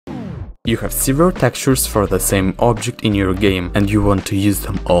You have several textures for the same object in your game and you want to use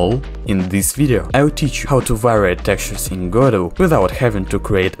them all? In this video, I will teach you how to vary textures in Godot without having to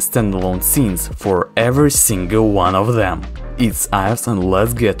create standalone scenes for every single one of them. It's ice and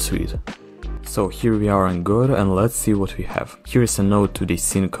let's get to it. So here we are in Godot and let's see what we have. Here is a node to the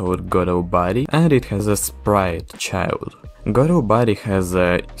scene called Godot body and it has a sprite child. Godot body has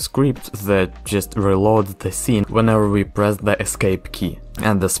a script that just reloads the scene whenever we press the escape key.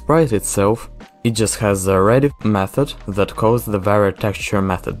 And the sprite itself, it just has a ready method that calls the Variate texture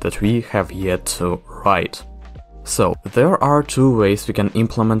method that we have yet to write. So, there are two ways we can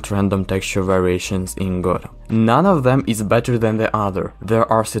implement random texture variations in Godot. None of them is better than the other. There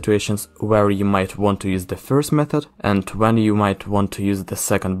are situations where you might want to use the first method and when you might want to use the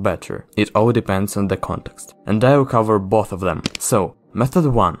second better. It all depends on the context. And I will cover both of them. So, method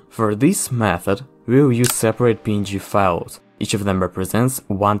 1. For this method, we will use separate PNG files. Each of them represents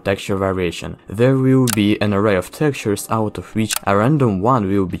one texture variation. There will be an array of textures out of which a random one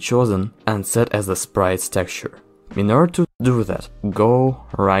will be chosen and set as the sprite's texture. In order to do that, go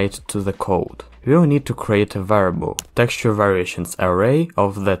right to the code. We will need to create a variable, texture variations array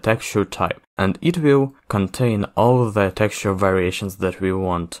of the texture type, and it will contain all the texture variations that we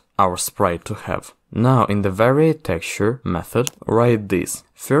want our sprite to have. Now in the Variate texture method, write this.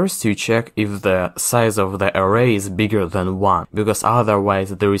 First you check if the size of the array is bigger than 1, because otherwise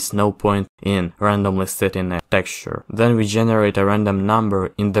there is no point in randomly setting a texture. Then we generate a random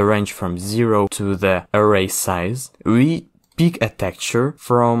number in the range from 0 to the array size. We pick a texture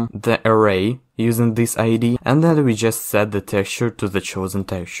from the array using this ID, and then we just set the texture to the chosen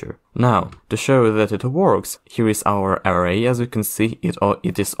texture. Now, to show that it works, here is our array. As you can see, it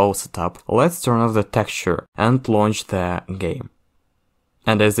is all set up. Let's turn off the texture and launch the game.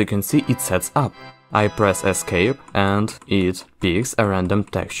 And as you can see, it sets up. I press escape and it picks a random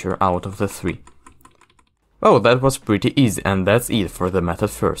texture out of the 3. Oh, that was pretty easy, and that's it for the method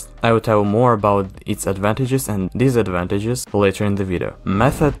first. I will tell more about its advantages and disadvantages later in the video.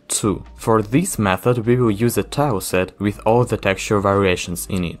 Method 2. For this method, we will use a tileset with all the texture variations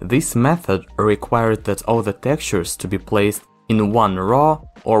in it. This method requires that all the textures to be placed in one row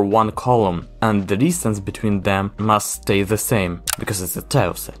or one column, and the distance between them must stay the same, because it's a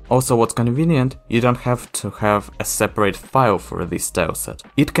tileset. Also, what's convenient, you don't have to have a separate file for this tileset.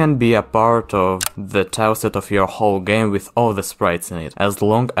 It can be a part of the tileset of your whole game with all the sprites in it, as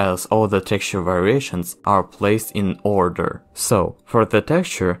long as all the texture variations are placed in order. So, for the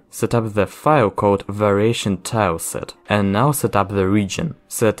texture, set up the file called variation tileset, and now set up the region.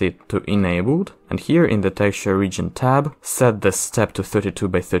 Set it to enabled, and here in the texture region tab, set the step to 32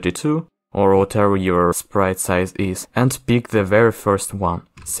 by 32, or whatever your sprite size is, and pick the very first one.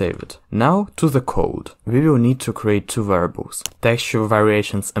 Save it. Now to the code. We will need to create two variables, texture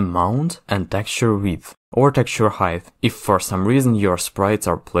variations amount and texture width, or texture height, if for some reason your sprites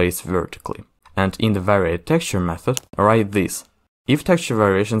are placed vertically. And in the Variate texture method, write this. If texture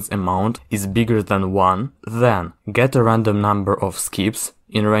variations amount is bigger than 1, then get a random number of skips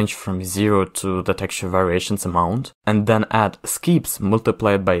in range from 0 to the texture variations amount, and then add skips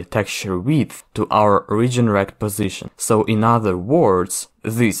multiplied by texture width to our region rect position. So in other words,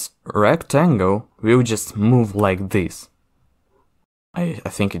 this rectangle will just move like this. I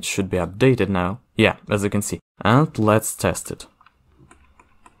think it should be updated now. Yeah, as you can see. And let's test it.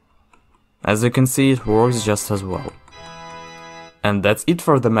 As you can see, it works just as well. And that's it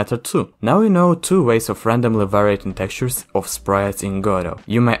for the method 2. Now you know two ways of randomly varying textures of sprites in Godot.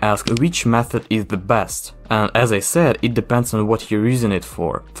 You may ask which method is the best. And as I said, it depends on what you're using it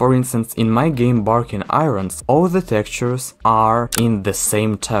for. For instance, in my game Barking Irons, all the textures are in the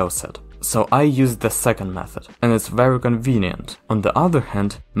same tileset. So I use the second method, and it's very convenient. On the other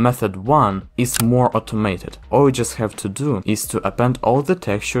hand, method 1 is more automated. All you just have to do is to append all the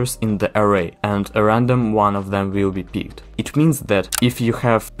textures in the array, and a random one of them will be picked. It means that if you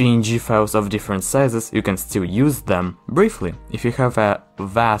have PNG files of different sizes, you can still use them. Briefly, if you have a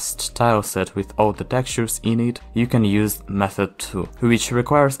vast tileset with all the textures in it, you can use method 2, which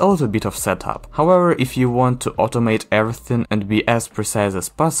requires a little bit of setup. However, if you want to automate everything and be as precise as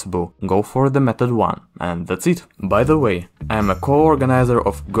possible, go for the method 1, and that's it. By the way, I am a co-organizer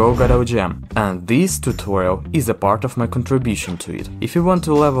of GoGodotJam, and this tutorial is a part of my contribution to it. If you want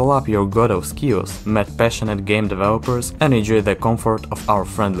to level up your Godot skills, meet passionate game developers, and enjoy the comfort of our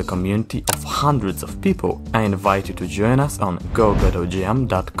friendly community of hundreds of people, I invite you to join us on GoGodotJam.com.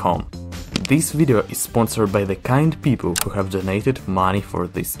 This video is sponsored by the kind people who have donated money for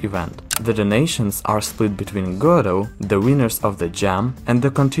this event. The donations are split between Godot, the winners of the jam, and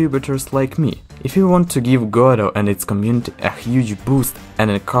the contributors like me. If you want to give Godot and its community a huge boost and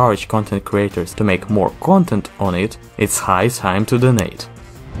encourage content creators to make more content on it, it's high time to donate.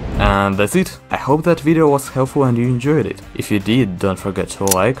 And that's it. I hope that video was helpful and you enjoyed it. If you did, don't forget to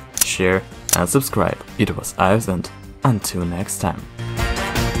like, share and subscribe. It was Ives, and until next time.